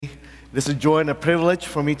It is a joy and a privilege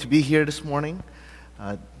for me to be here this morning.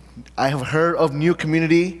 I have heard of New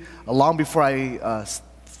Community long before I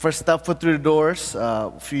first stepped foot through the doors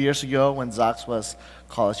a few years ago when Zach was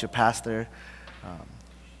called as your pastor.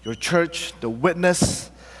 Your church, the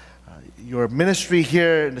witness, your ministry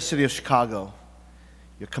here in the city of Chicago,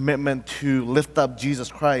 your commitment to lift up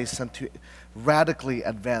Jesus Christ and to radically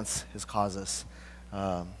advance his causes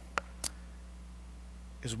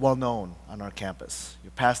is well known on our campus.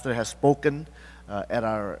 Your pastor has spoken in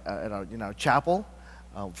our chapel.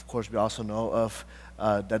 Of course, we also know of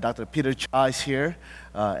that Dr. Peter Cha is here,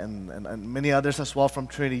 and many others as well from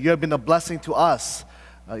Trinity. You have been a blessing to us,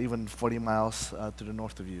 even 40 miles to the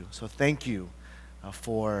north of you. So thank you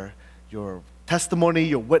for your testimony,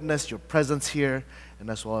 your witness, your presence here,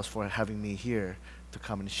 and as well as for having me here to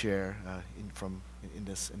come and share in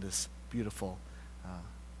this beautiful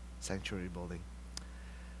sanctuary building.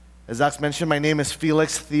 As Zach mentioned, my name is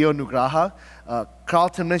Felix Theo Nugraha.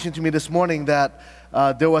 Carlton mentioned to me this morning that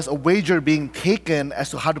there was a wager being taken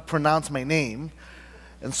as to how to pronounce my name.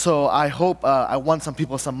 And so I hope I won some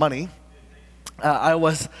people some money. I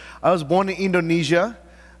was born in Indonesia.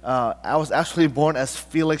 I was actually born as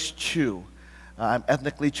Felix Chu. I'm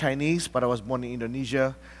ethnically Chinese, but I was born in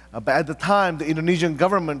Indonesia. But at the time, the Indonesian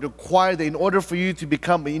government required that in order for you to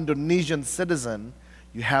become an Indonesian citizen,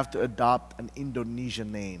 you have to adopt an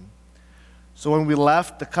Indonesian name. So when we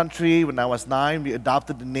left the country, when I was 9, we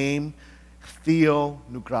adopted the name Theo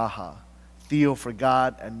Nugraha. Theo for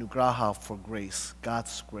God and Nugraha for grace,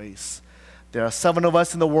 God's grace. There are 7 of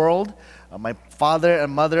us in the world. My father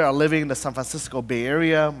and mother are living in the San Francisco Bay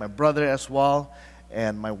Area, my brother as well,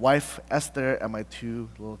 and my wife Esther and my 2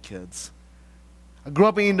 little kids. I grew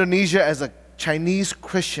up in Indonesia as a Chinese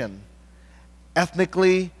Christian,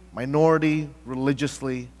 ethnically minority,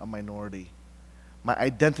 religiously a minority. My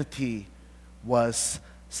identity was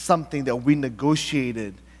something that we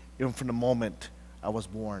negotiated even from the moment I was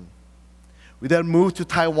born. We then moved to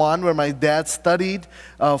Taiwan, where my dad studied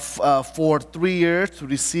for 3 years to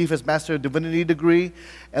receive his Master of Divinity degree.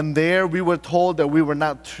 And there we were told that we were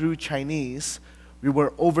not true Chinese. We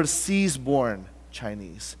were overseas-born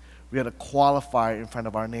Chinese. We had a qualifier in front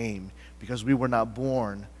of our name because we were not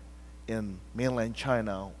born in mainland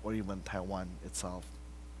China or even Taiwan itself.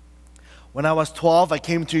 When I was 12, I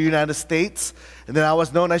came to the United States, and then I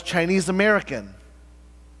was known as Chinese American.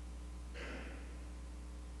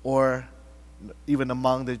 Or even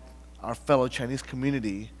among our fellow Chinese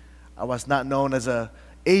community, I was not known as a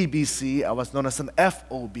ABC, I was known as an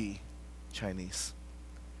FOB Chinese.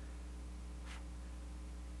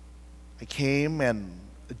 I came and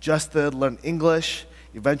adjusted, learned English,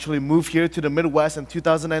 eventually moved here to the Midwest in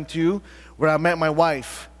 2002, where I met my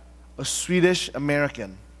wife, a Swedish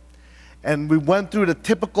American. And we went through the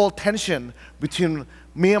typical tension between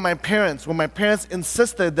me and my parents, when my parents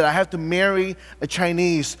insisted that I have to marry a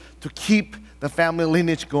Chinese to keep the family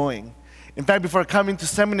lineage going. In fact, before coming to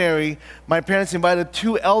seminary, my parents invited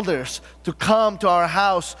 2 elders to come to our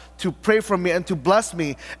house to pray for me and to bless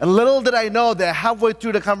me. And little did I know that halfway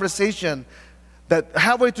through the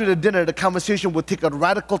dinner, the conversation would take a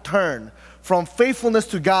radical turn from faithfulness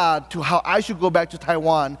to God to how I should go back to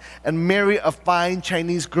Taiwan and marry a fine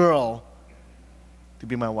Chinese girl to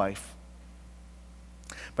be my wife.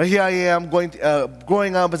 But here I am,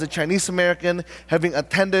 growing up as a Chinese American, having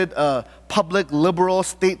attended a public liberal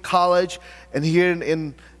state college, and here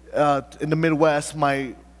in the Midwest,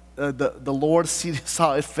 the Lord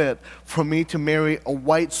saw it fit for me to marry a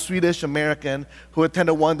white Swedish American who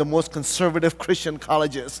attended one of the most conservative Christian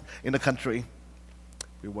colleges in the country.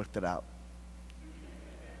 We worked it out.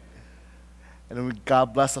 And then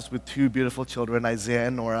God blessed us with 2 beautiful children, Isaiah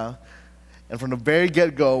and Nora. And from the very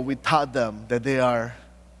get-go, we taught them that they are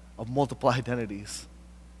of multiple identities.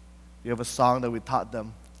 We have a song that we taught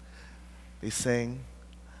them. They sang,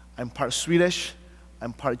 I'm part Swedish,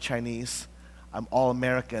 I'm part Chinese, I'm all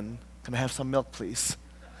American. Can I have some milk, please?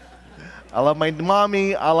 I love my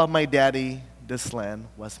mommy, I love my daddy. This land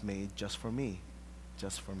was made just for me,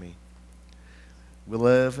 just for me. We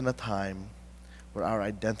live in a time where our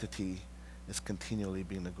identity is continually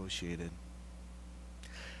being negotiated.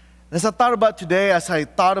 As I thought about today, as I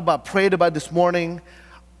prayed about this morning,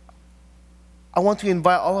 I want to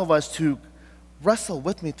invite all of us to wrestle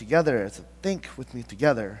with me together, to think with me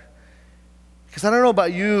together. Because I don't know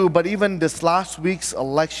about you, but even this last week's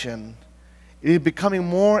election, it is becoming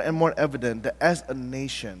more and more evident that as a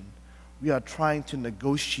nation, we are trying to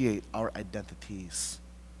negotiate our identities.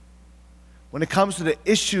 When it comes to the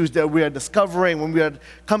issues that we are discovering, when it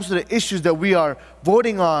comes to the issues that we are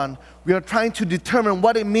voting on, we are trying to determine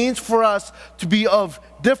what it means for us to be of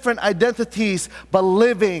different identities, but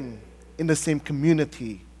living in the same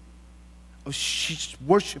community, of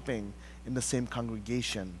worshiping in the same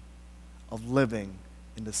congregation, of living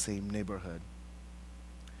in the same neighborhood.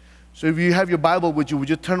 So if you have your Bible with you, would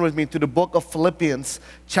you turn with me to the book of Philippians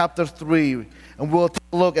chapter 3, and we'll take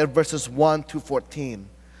a look at verses 1 to 14.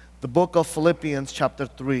 The book of Philippians chapter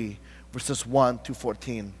 3, verses 1 to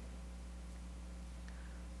 14.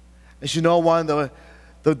 As you know,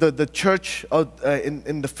 the church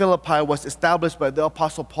in the Philippi was established by the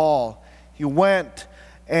Apostle Paul. He went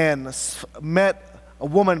and met a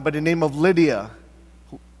woman by the name of Lydia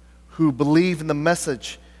who believed in the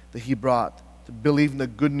message that he brought, to believe in the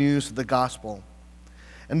good news of the gospel.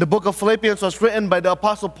 And the book of Philippians was written by the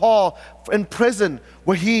Apostle Paul in prison,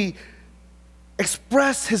 where he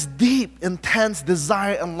expressed his deep, intense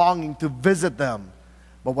desire and longing to visit them,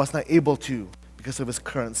 but was not able to because of his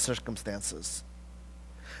current circumstances.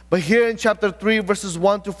 But here in chapter 3, verses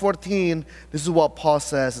 1 to 14, this is what Paul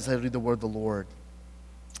says as I read the word of the Lord.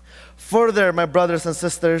 Further, my brothers and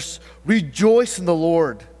sisters, rejoice in the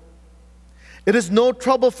Lord. It is no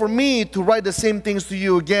trouble for me to write the same things to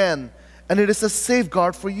you again, and it is a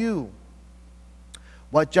safeguard for you.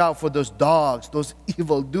 Watch out for those dogs, those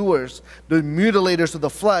evildoers, the mutilators of the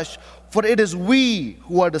flesh, for it is we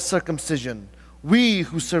who are the circumcision, we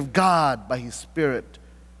who serve God by His Spirit,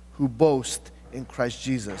 who boast in Christ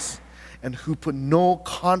Jesus, and who put no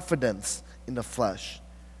confidence in the flesh.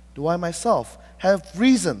 Do I myself have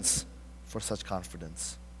reasons for such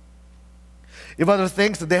confidence? If others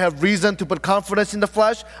think that they have reason to put confidence in the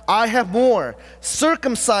flesh, I have more.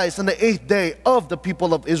 Circumcised on the 8th day, of the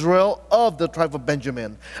people of Israel, of the tribe of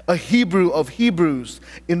Benjamin, a Hebrew of Hebrews,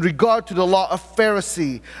 in regard to the law of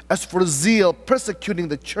Pharisee, as for zeal, persecuting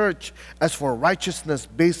the church, as for righteousness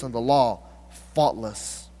based on the law,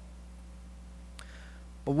 faultless.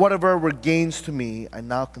 But whatever were gains to me, I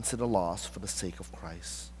now consider loss for the sake of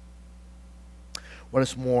Christ. What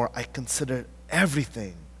is more, I consider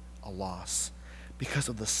everything a loss, because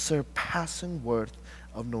of the surpassing worth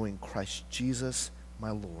of knowing Christ Jesus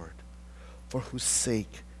my Lord, for whose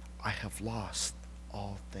sake I have lost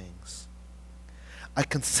all things. I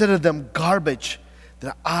consider them garbage,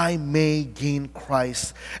 that I may gain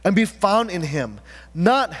Christ and be found in Him,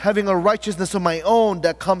 not having a righteousness of my own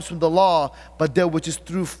that comes from the law, but that which is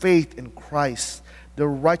through faith in Christ, the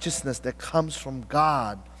righteousness that comes from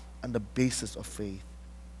God on the basis of faith.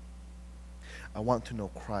 I want to know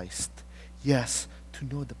Christ. Yes, to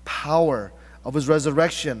know the power of His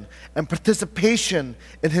resurrection and participation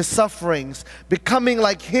in His sufferings, becoming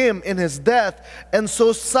like Him in His death, and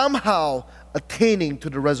so somehow attaining to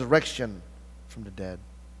the resurrection from the dead.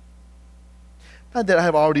 Not that I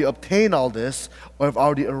have already obtained all this or have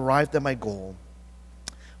already arrived at my goal,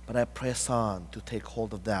 but I press on to take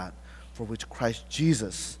hold of that for which Christ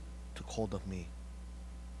Jesus took hold of me.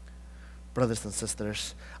 Brothers and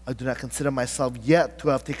sisters, I do not consider myself yet to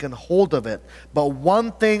have taken hold of it, but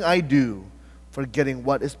one thing I do, forgetting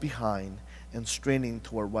what is behind and straining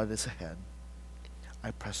toward what is ahead.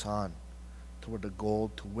 I press on toward the goal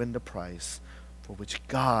to win the prize for which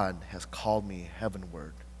God has called me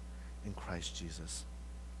heavenward in Christ Jesus.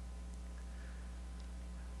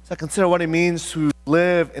 So I consider what it means to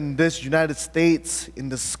live in this United States, in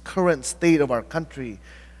this current state of our country.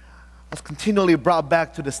 I was continually brought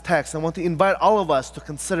back to this text. I want to invite all of us to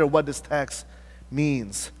consider what this text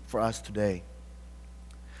means for us today.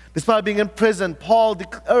 Despite being in prison, Paul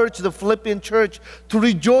urged the Philippian church to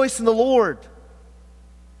rejoice in the Lord.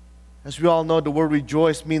 As we all know, the word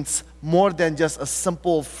rejoice means more than just a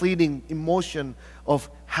simple, fleeting emotion of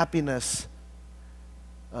happiness,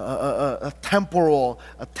 a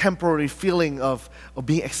temporary feeling of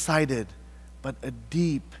being excited, but a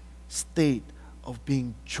deep state of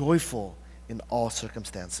being joyful in all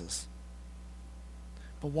circumstances.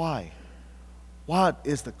 But why? What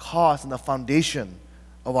is the cause and the foundation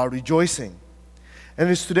of our rejoicing? And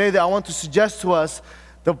it's today that I want to suggest to us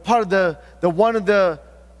one of the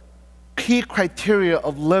key criteria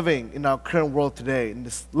of living in our current world today,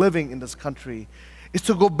 living in this country, is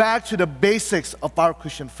to go back to the basics of our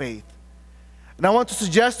Christian faith. And I want to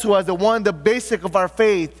suggest to us that one of the basics of our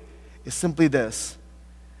faith is simply this: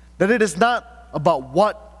 that it is not about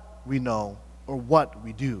what we know or what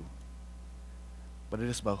we do, but it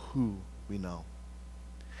is about who we know.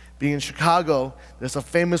 Being in Chicago, there's a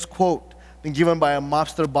famous quote being given by a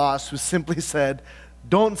mobster boss who simply said,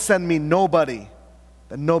 "Don't send me nobody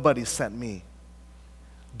that nobody sent me.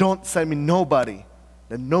 Don't send me nobody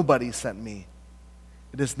that nobody sent me."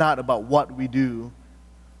 It is not about what we do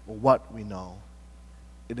or what we know.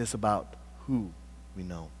 It is about who we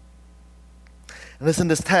know. And it's in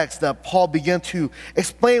this text that Paul began to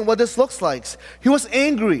explain what this looks like. He was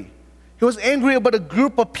angry. He was angry about a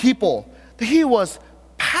group of people that he was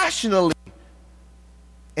passionately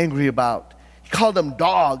angry about. He called them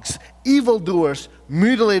dogs, evildoers,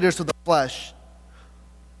 mutilators of the flesh.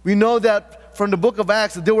 We know that from the book of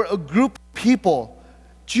Acts that there were a group of people,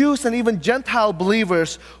 Jews and even Gentile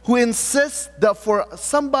believers, who insist that for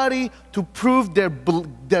somebody to prove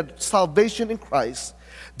their salvation in Christ,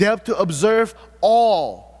 they have to observe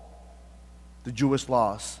all the Jewish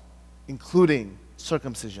laws, including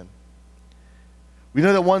circumcision. We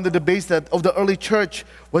know that one of the debates of the early church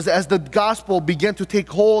was as the gospel began to take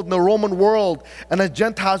hold in the Roman world and as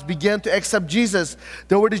Gentiles began to accept Jesus,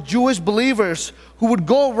 there were these Jewish believers who would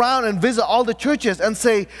go around and visit all the churches and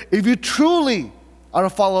say, if you truly are a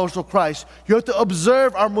follower of Christ, you have to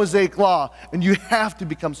observe our Mosaic law and you have to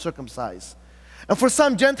become circumcised. And for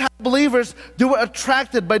some Gentile believers, they were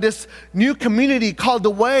attracted by this new community called the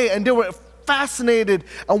Way, and they were fascinated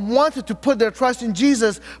and wanted to put their trust in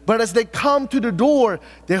Jesus. But as they come to the door,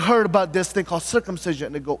 they heard about this thing called circumcision,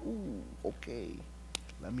 and they go, ooh, okay,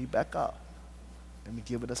 let me back up. Let me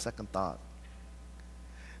give it a second thought.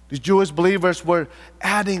 These Jewish believers were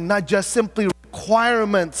adding not just simply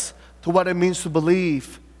requirements to what it means to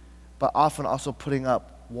believe, but often also putting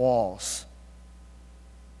up walls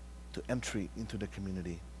to entry into the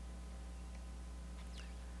community.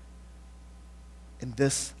 And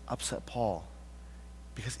this upset Paul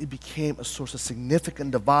because it became a source of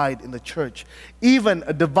significant divide in the church, even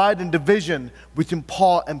a divide and division between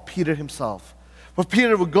Paul and Peter himself. For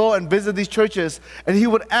Peter would go and visit these churches, and he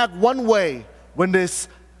would act one way when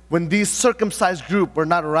these circumcised group were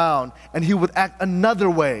not around, and he would act another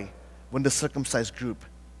way when the circumcised group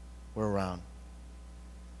were around.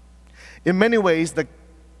 In many ways, the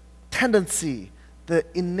tendency, the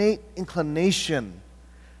innate inclination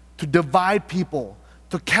to divide people,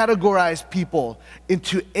 to categorize people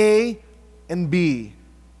into A and B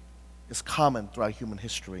is common throughout human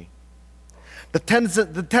history. The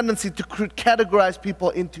tendency to categorize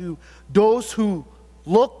people into those who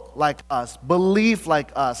look like us, believe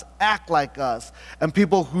like us, act like us, and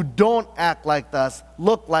people who don't act like us,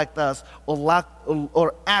 look like us,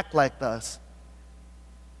 or act like us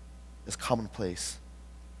is commonplace.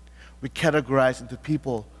 We categorize into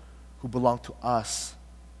people who belong to us,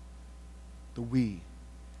 the we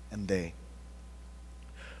and they.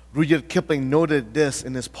 Rudyard Kipling noted this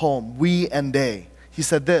in his poem, We and They. He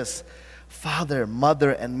said this, father,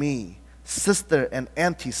 mother, and me, sister and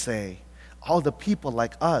auntie say, all the people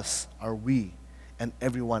like us are we, and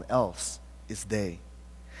everyone else is they.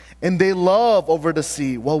 And they love over the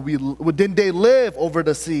sea then they live over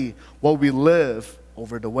the sea while we live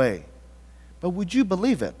over the way. But would you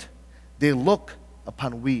believe it? They look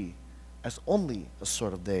upon we as only a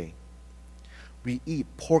sort of they. We eat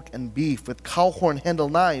pork and beef with cow horn handle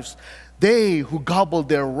knives. They who gobble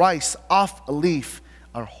their rice off a leaf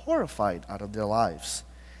are horrified out of their lives.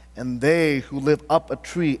 And they who live up a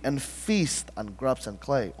tree and feast on grubs and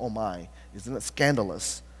clay, oh my, isn't it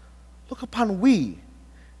scandalous? Look upon we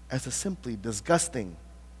as a simply disgusting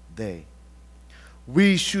they.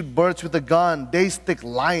 We shoot birds with a gun, they stick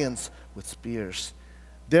lions with spears.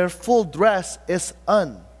 Their full dress is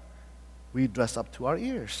we dress up to our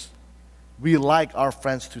ears. We like our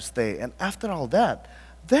friends to stay. And after all that,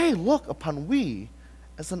 they look upon we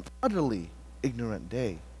as an utterly ignorant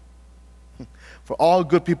day. For all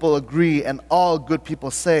good people agree and all good people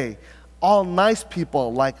say, all nice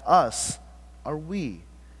people like us are we,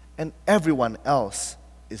 and everyone else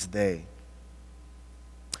is they.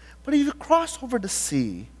 But if you cross over the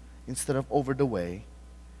sea instead of over the way,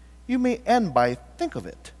 you may end by, think of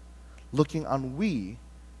it, looking on we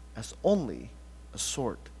as only a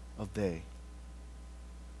sort of they.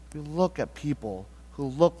 We look at people who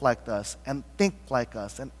look like us and think like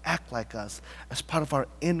us and act like us as part of our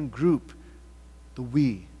in-group, the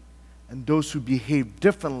we, and those who behave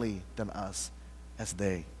differently than us as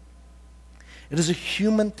they. It is a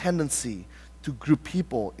human tendency to group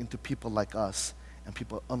people into people like us and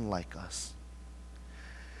people unlike us.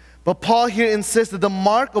 But Paul here insists that the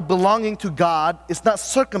mark of belonging to God is not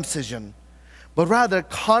circumcision, but rather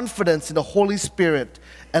confidence in the Holy Spirit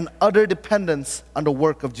and utter dependence on the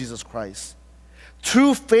work of Jesus Christ.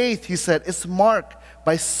 True faith, he said, is marked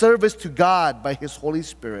by service to God by His Holy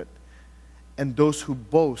Spirit and those who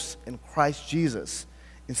boast in Christ Jesus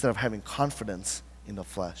instead of having confidence in the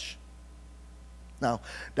flesh. Now,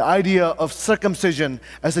 the idea of circumcision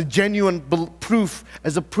as a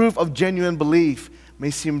proof of genuine belief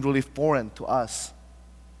may seem really foreign to us.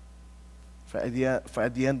 For at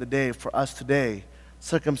the end of the day, for us today,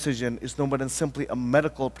 circumcision is no more than simply a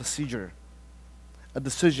medical procedure, a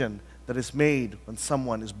decision that is made when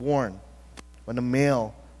someone is born, when a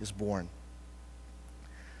male is born.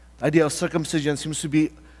 The idea of circumcision seems to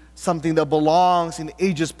be something that belongs in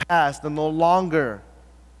ages past and no longer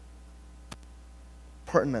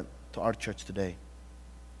pertinent to our church today.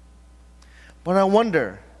 But I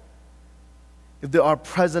wonder if there are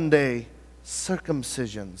present-day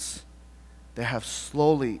circumcisions that have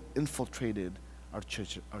slowly infiltrated our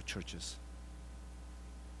churches.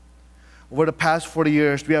 Over the past 40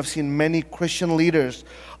 years, we have seen many Christian leaders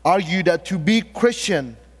argue that to be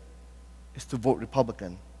Christian is to vote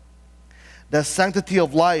Republican. The sanctity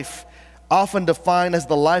of life, often defined as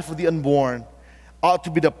the life of the unborn, ought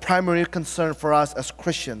to be the primary concern for us as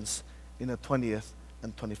Christians in the 20th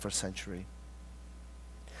and 21st century.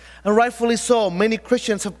 And rightfully so, many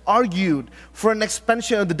Christians have argued for an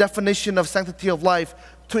expansion of the definition of sanctity of life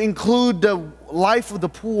to include the life of the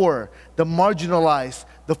poor, the marginalized,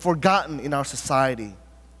 the forgotten in our society.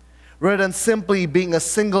 Rather than simply being a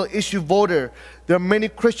single-issue voter, there are many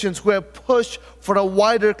Christians who have pushed for a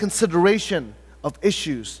wider consideration of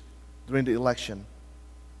issues during the election.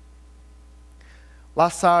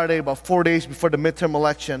 Last Saturday, about 4 days before the midterm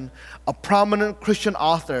election, a prominent Christian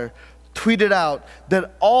author tweeted out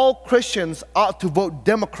that all Christians ought to vote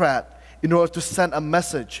Democrat in order to send a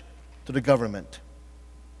message to the government.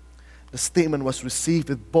 The statement was received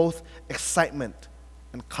with both excitement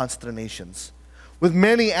and consternations, with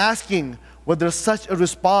many asking whether such a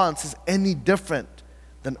response is any different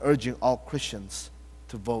than urging all Christians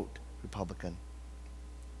to vote Republican.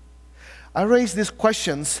 I raise these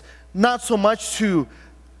questions not so much to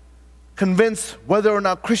convince whether or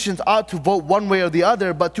not Christians ought to vote one way or the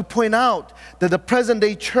other, but to point out that the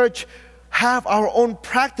present-day church have our own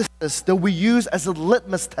practices that we use as a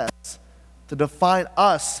litmus test to define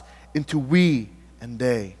us into we and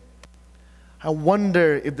they. I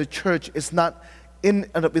wonder if the church is not in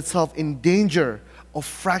and of itself in danger of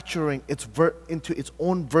fracturing into its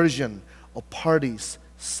own version of parties,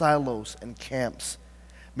 silos, and camps,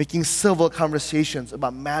 making civil conversations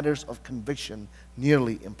about matters of conviction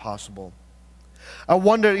nearly impossible. I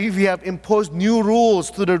wonder if we have imposed new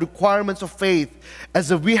rules to the requirements of faith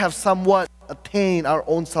as if we have somewhat attained our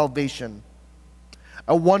own salvation.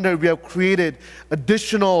 I wonder if we have created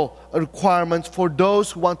additional requirements for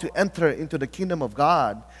those who want to enter into the kingdom of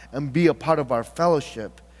God and be a part of our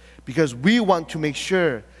fellowship, because we want to make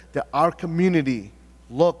sure that our community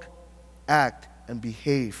look, act, and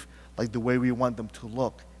behave like the way we want them to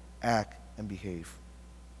look, act, and behave.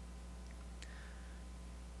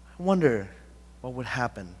 I wonder what would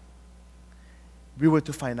happen if we were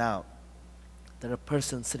to find out that a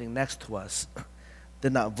person sitting next to us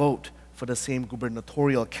did not vote for the same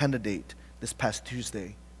gubernatorial candidate this past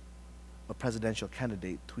Tuesday, a presidential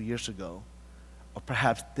candidate 2 years ago, or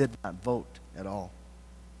perhaps did not vote at all.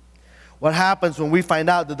 What happens when we find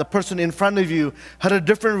out that the person in front of you had a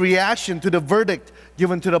different reaction to the verdict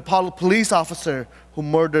given to the police officer who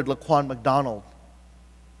murdered Laquan McDonald?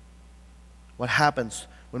 What happens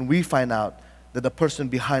when we find out that the person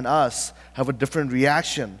behind us have a different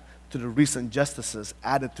reaction to the recent justices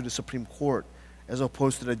added to the Supreme Court as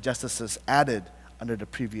opposed to the justices added under the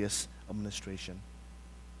previous administration?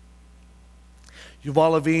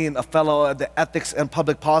 Yuval Levine, a fellow at the Ethics and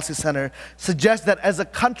Public Policy Center, suggests that as a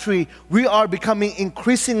country, we are becoming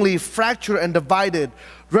increasingly fractured and divided.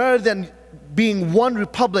 Rather than being one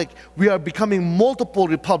republic, we are becoming multiple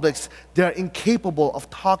republics that are incapable of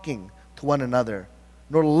talking to one another,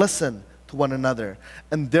 nor listen to one another,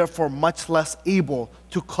 and therefore much less able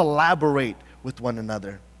to collaborate with one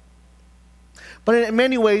another. But in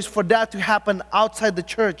many ways, for that to happen outside the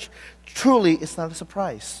church, truly it's not a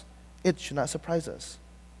surprise. It should not surprise us.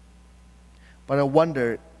 But I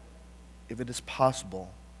wonder if it is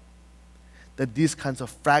possible that these kinds of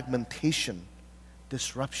fragmentation,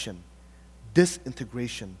 disruption,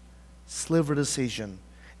 disintegration, sliverization,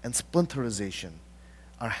 and splinterization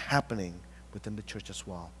are happening within the church as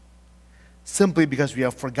well. Simply because we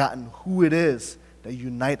have forgotten who it is that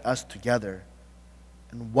unite us together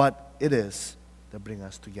and what it is that brings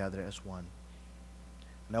us together as one.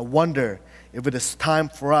 And I wonder if it is time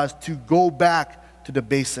for us to go back to the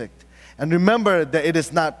basic and remember that it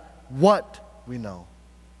is not what we know,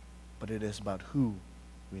 but it is about who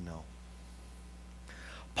we know.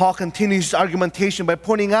 Paul continues his argumentation by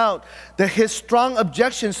pointing out that his strong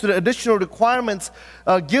objections to the additional requirements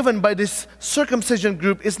given by this circumcision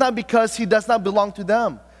group is not because he does not belong to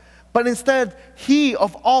them, but instead he,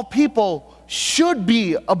 of all people, should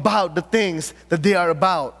be about the things that they are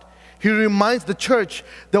about. He reminds the church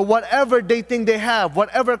that whatever they think they have,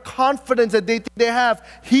 whatever confidence that they think they have,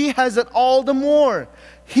 he has it all the more.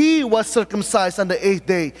 He was circumcised on the 8th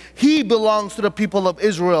day. He belongs to the people of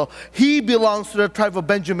Israel. He belongs to the tribe of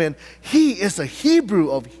Benjamin. He is a Hebrew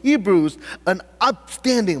of Hebrews, an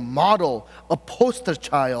upstanding model, a poster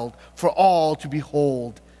child for all to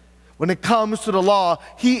behold. When it comes to the law,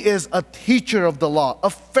 he is a teacher of the law, a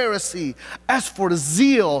Pharisee. As for the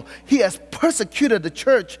zeal, he has persecuted the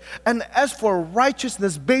church. And as for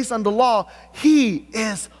righteousness based on the law, he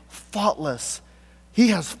is faultless. He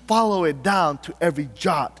has followed it down to every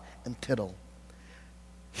jot and tittle.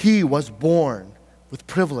 He was born with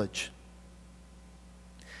privilege.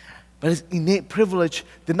 But his innate privilege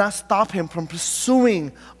did not stop him from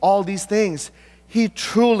pursuing all these things. He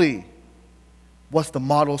truly was the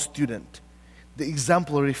model student, the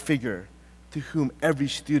exemplary figure to whom every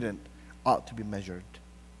student ought to be measured.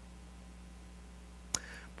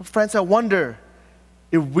 But friends, I wonder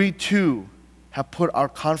if we too have put our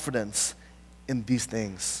confidence in these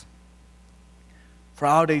things. For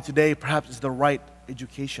our day today, perhaps it's the right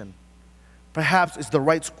education. Perhaps it's the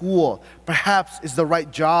right school. Perhaps it's the right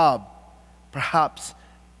job. Perhaps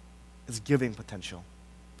it's giving potential.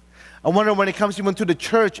 I wonder when it comes even to the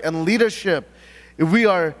church and leadership, if we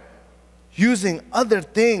are using other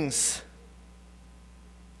things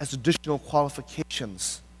as additional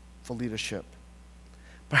qualifications for leadership.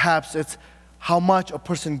 Perhaps it's how much a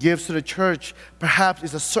person gives to the church. Perhaps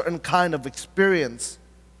it's a certain kind of experience.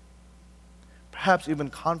 Perhaps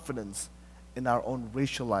even confidence in our own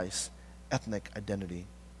racialized ethnic identity.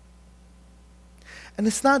 And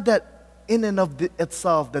it's not that in and of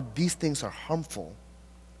itself that these things are harmful.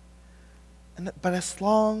 But as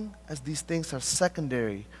long as these things are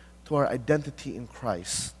secondary to our identity in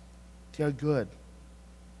Christ, they are good.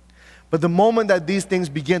 But the moment that these things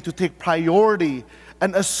begin to take priority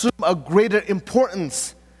and assume a greater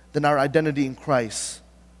importance than our identity in Christ,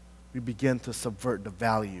 we begin to subvert the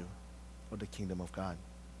value of the kingdom of God.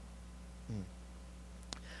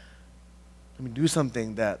 Let me do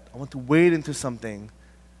something that, I want to wade into something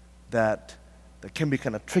that can be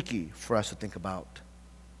kind of tricky for us to think about.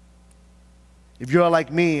 If you're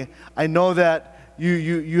like me, I know that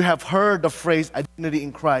you have heard the phrase identity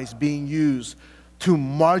in Christ being used to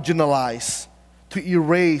marginalize, to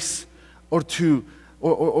erase, or to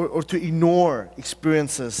ignore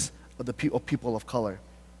experiences of the people of color.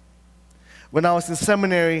 When I was in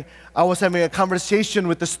seminary, I was having a conversation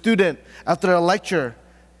with a student after a lecture.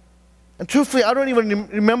 And truthfully, I don't even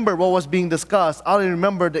remember what was being discussed. I only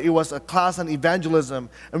remember that it was a class on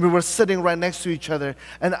evangelism, and we were sitting right next to each other.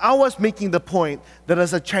 And I was making the point that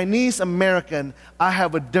as a Chinese American, I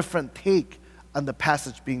have a different take on the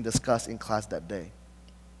passage being discussed in class that day.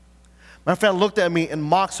 My friend looked at me in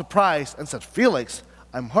mock surprise and said, "Felix,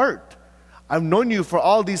 I'm hurt. I've known you for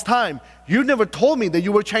all this time. You never told me that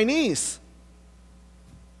you were Chinese."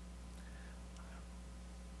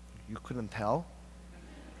 You couldn't tell?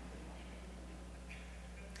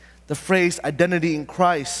 The phrase identity in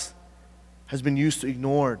Christ has been used to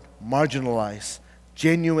ignore, marginalize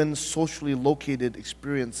genuine socially located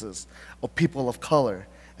experiences of people of color,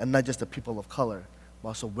 and not just the people of color, but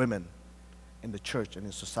also women in the church and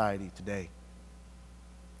in society today.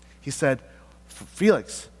 He said,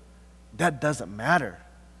 "Felix, that doesn't matter.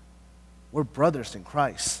 We're brothers in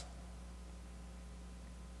Christ."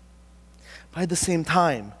 But at the same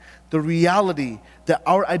time, the reality that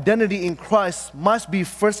our identity in Christ must be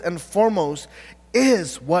first and foremost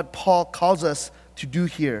is what Paul calls us to do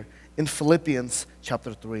here in Philippians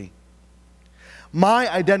chapter 3. My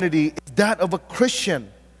identity is that of a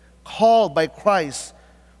Christian called by Christ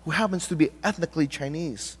who happens to be ethnically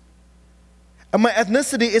Chinese. And my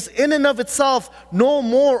ethnicity is in and of itself no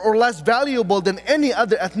more or less valuable than any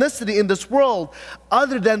other ethnicity in this world,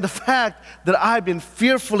 other than the fact that I've been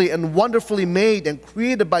fearfully and wonderfully made and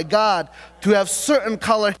created by God to have certain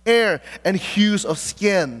color hair and hues of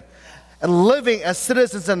skin. And living as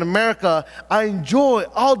citizens in America, I enjoy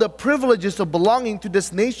all the privileges of belonging to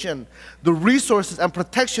this nation, the resources and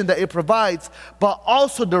protection that it provides, but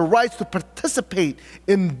also the rights to participate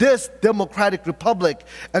in this democratic republic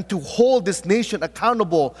and to hold this nation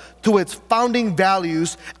accountable to its founding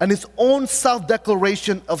values and its own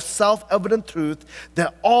self-declaration of self-evident truth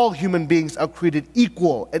that all human beings are created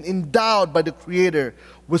equal and endowed by the Creator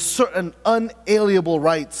with certain unalienable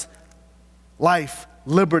rights, life,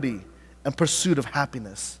 liberty, and pursuit of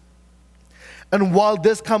happiness. And while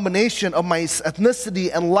this combination of my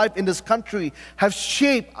ethnicity and life in this country have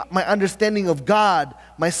shaped my understanding of God,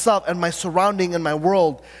 myself, and my surrounding and my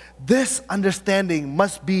world, this understanding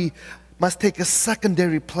must take a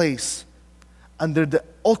secondary place under the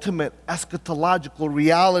ultimate eschatological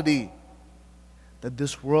reality that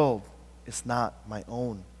this world is not my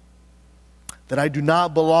own. that I do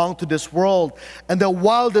not belong to this world, and that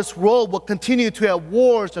while this world will continue to have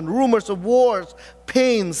wars and rumors of wars,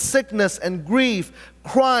 pain, sickness, and grief,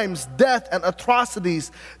 crimes, death, and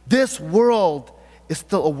atrocities, this world is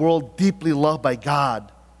still a world deeply loved by God,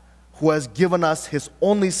 who has given us His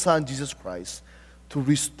only Son, Jesus Christ, to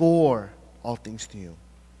restore all things to you.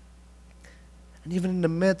 And even in the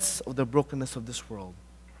midst of the brokenness of this world,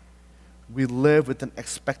 we live with an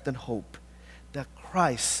expectant hope that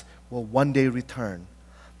Christ will one day return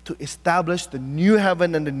to establish the new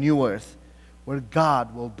heaven and the new earth where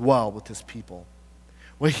God will dwell with His people,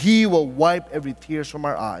 where He will wipe every tear from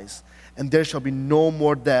our eyes, and there shall be no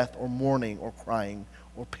more death or mourning or crying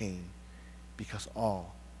or pain, because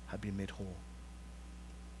all have been made whole.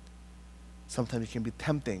 Sometimes it can be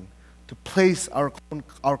tempting to place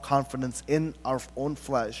our confidence in our own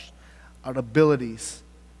flesh, our abilities,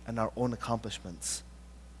 and our own accomplishments.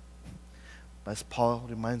 But as Paul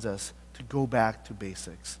reminds us, to go back to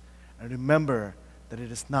basics and remember that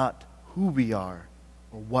it is not who we are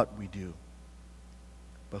or what we do,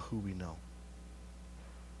 but who we know.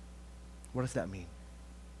 What does that mean?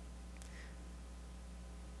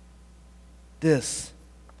 This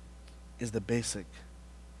is the basis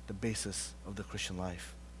of the Christian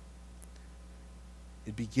life.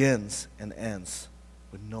 It begins and ends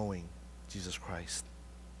with knowing Jesus Christ.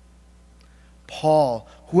 Paul,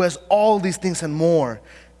 who has all these things and more,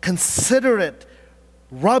 consider it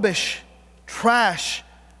rubbish, trash,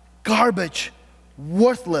 garbage,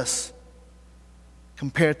 worthless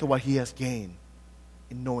compared to what he has gained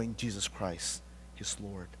in knowing Jesus Christ, his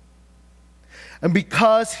Lord. And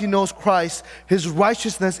because he knows Christ, his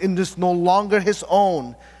righteousness is no longer his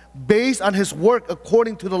own, based on his work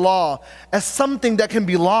according to the law, as something that can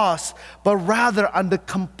be lost, but rather on the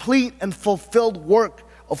complete and fulfilled work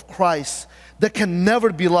of Christ that can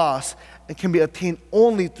never be lost and can be attained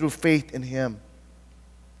only through faith in Him.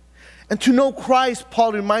 And to know Christ,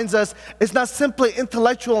 Paul reminds us, is not simply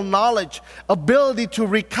intellectual knowledge, ability to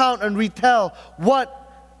recount and retell what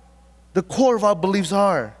the core of our beliefs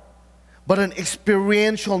are, but an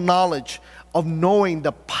experiential knowledge of knowing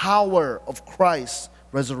the power of Christ's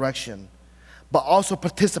resurrection, but also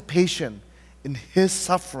participation in His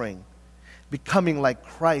suffering, becoming like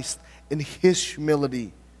Christ in His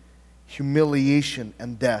humility, humiliation,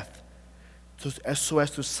 and death, so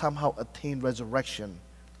as to somehow attain resurrection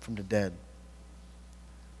from the dead.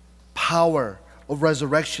 Power of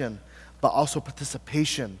resurrection, but also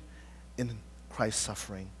participation in Christ's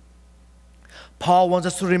suffering. Paul wants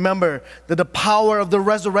us to remember that the power of the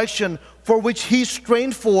resurrection for which he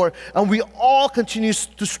strained for, and we all continue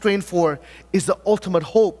to strain for, is the ultimate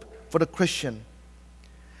hope for the Christian.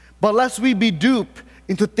 But lest we be duped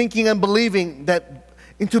into thinking that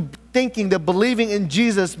believing in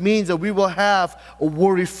Jesus means that we will have a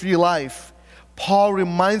worry-free life. Paul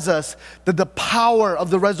reminds us that the power of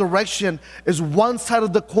the resurrection is one side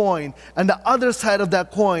of the coin, and the other side of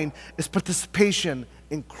that coin is participation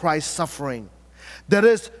in Christ's suffering. That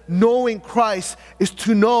is, knowing Christ is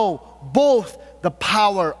to know both the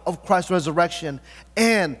power of Christ's resurrection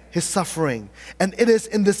and His suffering. And it is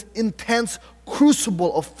in this intense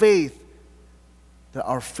crucible of faith that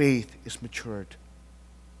our faith is matured.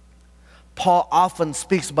 Paul often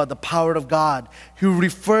speaks about the power of God. He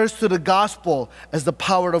refers to the gospel as the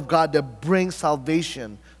power of God that brings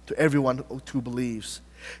salvation to everyone who believes.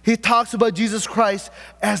 He talks about Jesus Christ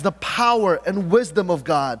as the power and wisdom of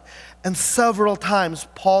God. And several times,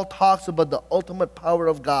 Paul talks about the ultimate power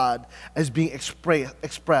of God as being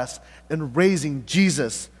expressed in raising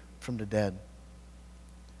Jesus from the dead.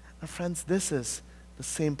 And friends, this is the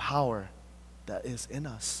same power that is in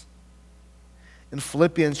us. In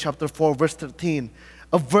Philippians chapter 4, verse 13,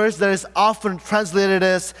 a verse that is often translated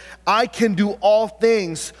as, I can do all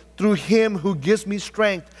things through Him who gives me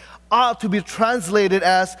strength, ought to be translated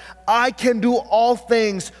as, I can do all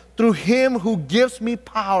things through Him who gives me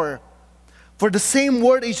power. For the same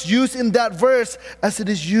word is used in that verse as it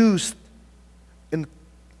is used in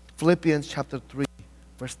Philippians chapter 3,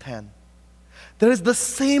 verse 10. There is the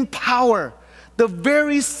same power, the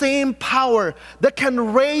very same power that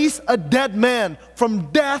can raise a dead man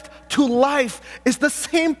from death to life is the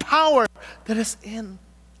same power that is in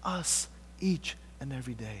us each and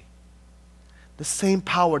every day. The same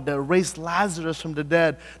power that raised Lazarus from the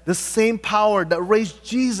dead, the same power that raised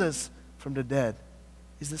Jesus from the dead,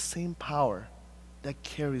 is the same power that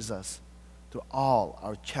carries us through all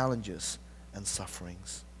our challenges and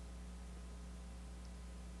sufferings.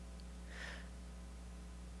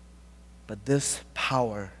 But this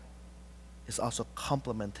power is also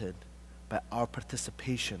complemented by our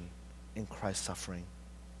participation in Christ's suffering.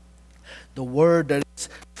 The word that is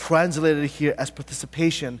translated here as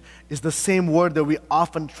participation is the same word that we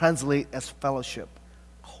often translate as fellowship,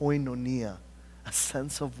 koinonia, a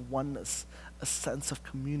sense of oneness, a sense of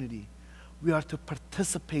community. We are to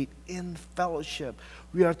participate in fellowship.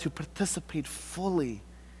 We are to participate fully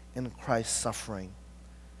in Christ's suffering.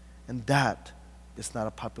 And that is not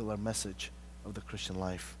a popular message of the Christian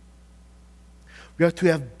life. We are to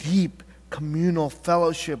have deep communal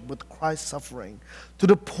fellowship with Christ's suffering to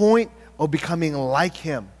the point of becoming like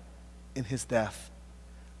Him in His death,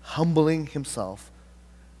 humbling Himself,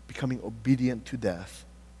 becoming obedient to death,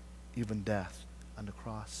 even death on the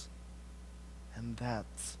cross. And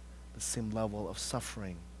that's the same level of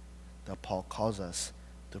suffering that Paul calls us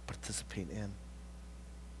to participate in.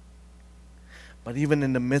 But even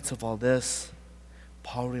in the midst of all this,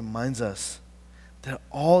 Paul reminds us that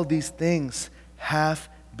all these things have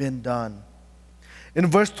been done. In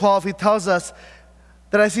verse 12, he tells us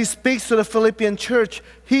that as he speaks to the Philippian church,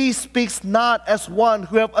 he speaks not as one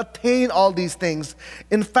who have attained all these things.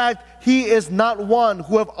 In fact, he is not one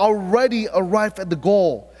who have already arrived at the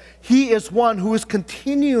goal. He is one who is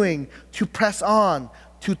continuing to press on,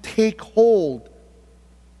 to take hold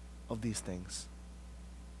of these things.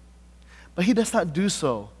 But he does not do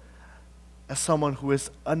so as someone who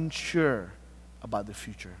is unsure about the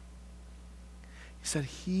future. He said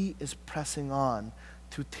he is pressing on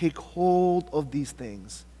to take hold of these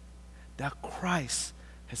things that Christ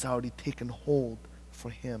has already taken hold for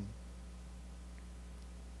him.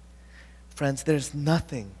 Friends, there's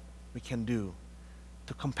nothing we can do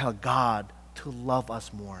to compel God to love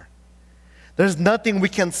us more. There's nothing we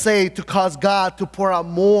can say to cause God to pour out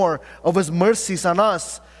more of His mercies on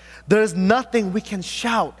us. There's nothing we can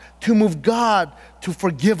shout to move God to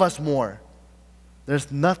forgive us more.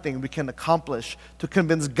 There's nothing we can accomplish to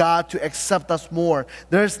convince God to accept us more.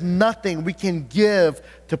 There's nothing we can give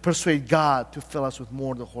to persuade God to fill us with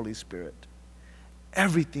more of the Holy Spirit.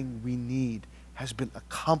 Everything we need has been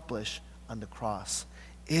accomplished on the cross.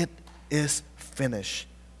 It is finished,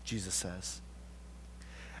 Jesus says.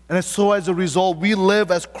 And so as a result, we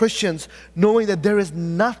live as Christians knowing that there is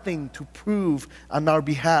nothing to prove on our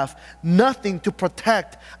behalf, nothing to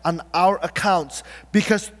protect on our accounts,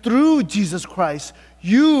 because through Jesus Christ,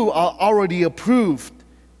 you are already approved.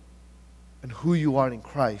 And who you are in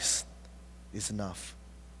Christ is enough.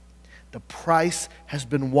 The price has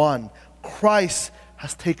been won. Christ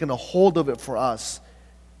has taken a hold of it for us.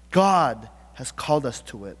 God has called us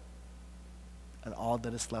to it. And all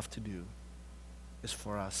that is left to do is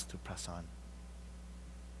for us to press on.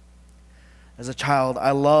 As a child,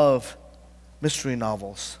 I love mystery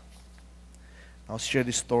novels. I'll share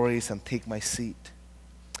these stories and take my seat.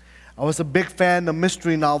 I was a big fan of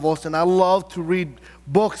mystery novels, and I love to read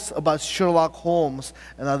books about Sherlock Holmes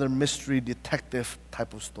and other mystery detective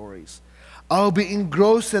type of stories. I would be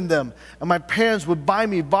engrossed in them, and my parents would buy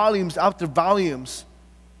me volumes after volumes,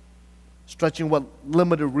 stretching what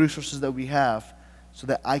limited resources that we have so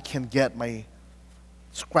that I can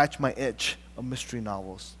scratch my itch of mystery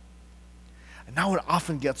novels. And I would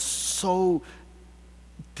often get so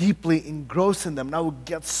deeply engrossed in them, and I would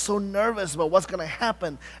get so nervous about what's going to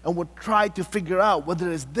happen and would try to figure out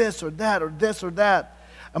whether it's this or that or this or that.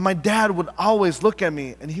 And my dad would always look at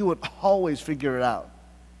me, and he would always figure it out.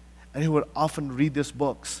 And he would often read these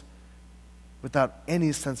books without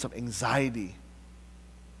any sense of anxiety,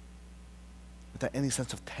 without any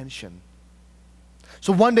sense of tension.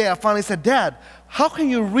 So one day I finally said, Dad, how can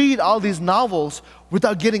you read all these novels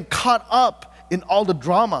without getting caught up in all the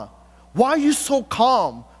drama? Why are you so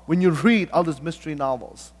calm when you read all these mystery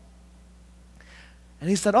novels? And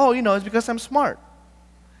he said, it's because I'm smart.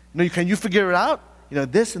 Can you figure it out?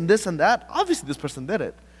 This and this and that. Obviously this person did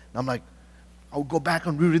it. And I'm like, I would go back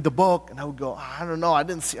and reread the book, and I would go, I don't know, I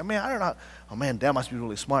don't know. Oh man, Dad must be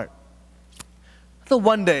really smart. So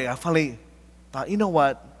one day I finally thought, you know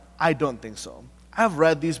what? I don't think so. I've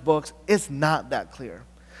read these books. It's not that clear.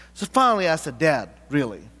 So finally I said, Dad,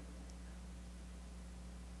 really?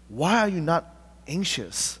 Why are you not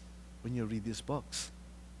anxious when you read these books?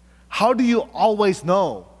 How do you always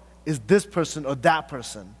know is this person or that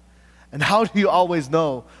person? And how do you always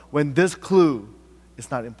know when this clue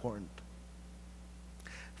is not important?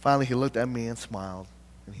 Finally he looked at me and smiled,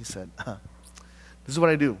 and he said, this is what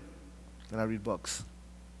I do when I read books.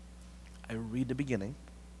 I read the beginning,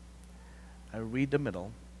 I read the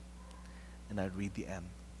middle, and I read the end.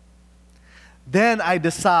 Then I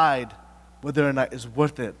decide whether or not it's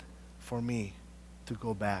worth it for me to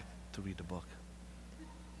go back to read the book.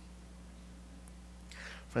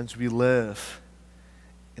 Friends, we live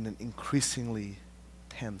in an increasingly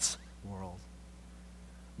tense world.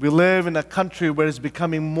 We live in a country where it's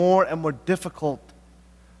becoming more and more difficult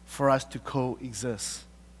for us to coexist.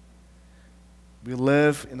 We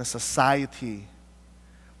live in a society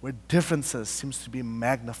where differences seems to be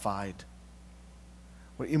magnified,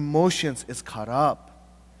 where emotions is caught up,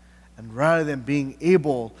 and rather than being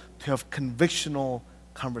able to have convictional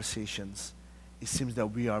conversations, it seems that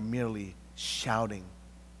we are merely shouting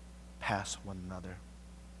past one another.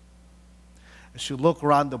 As you look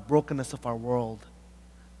around the brokenness of our world,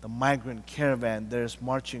 the migrant caravan that is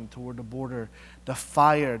marching toward the border, the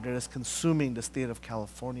fire that is consuming the state of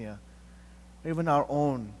California, or even our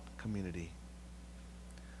own community,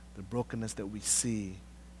 the brokenness that we see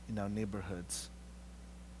in our neighborhoods,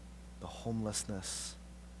 the homelessness,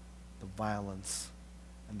 the violence,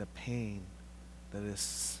 and the pain that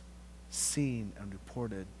is seen and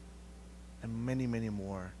reported, and many, many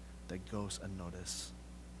more that goes unnoticed.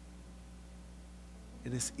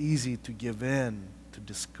 It is easy to give in to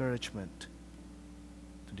discouragement,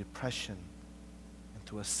 to depression, and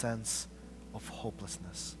to a sense of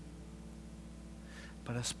hopelessness.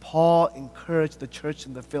 But as Paul encouraged the church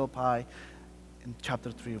in the Philippi in chapter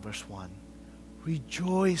 3, verse 1,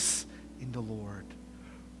 rejoice in the Lord.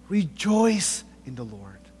 Rejoice in the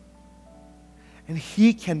Lord. And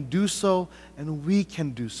he can do so, and we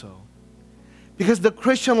can do so. Because the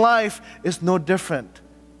Christian life is no different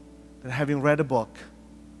than having read a book.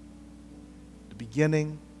 The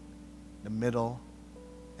beginning, the middle,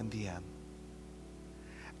 and the end.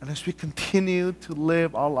 And as we continue to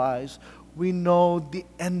live our lives, we know the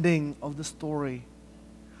ending of the story.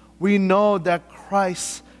 We know that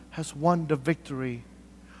Christ has won the victory.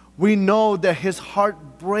 We know that his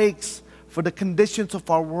heart breaks for the conditions of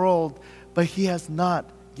our world, but he has not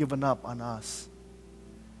given up on us.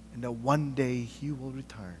 And that one day he will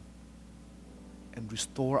return and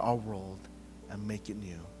restore our world and make it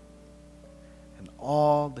new. And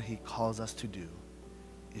all that he calls us to do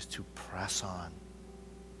is to press on.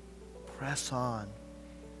 Press on.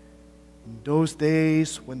 In those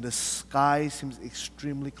days when the sky seems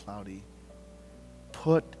extremely cloudy,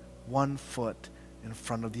 put one foot in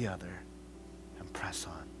front of the other and press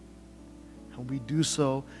on. And we do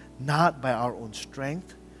so not by our own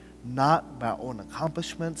strength, not by our own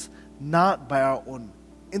accomplishments, not by our own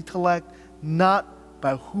intellect, not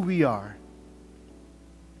by who we are,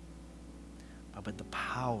 but by the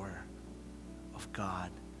power of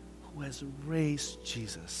God who has raised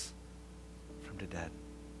Jesus from the dead.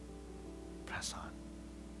 Press on.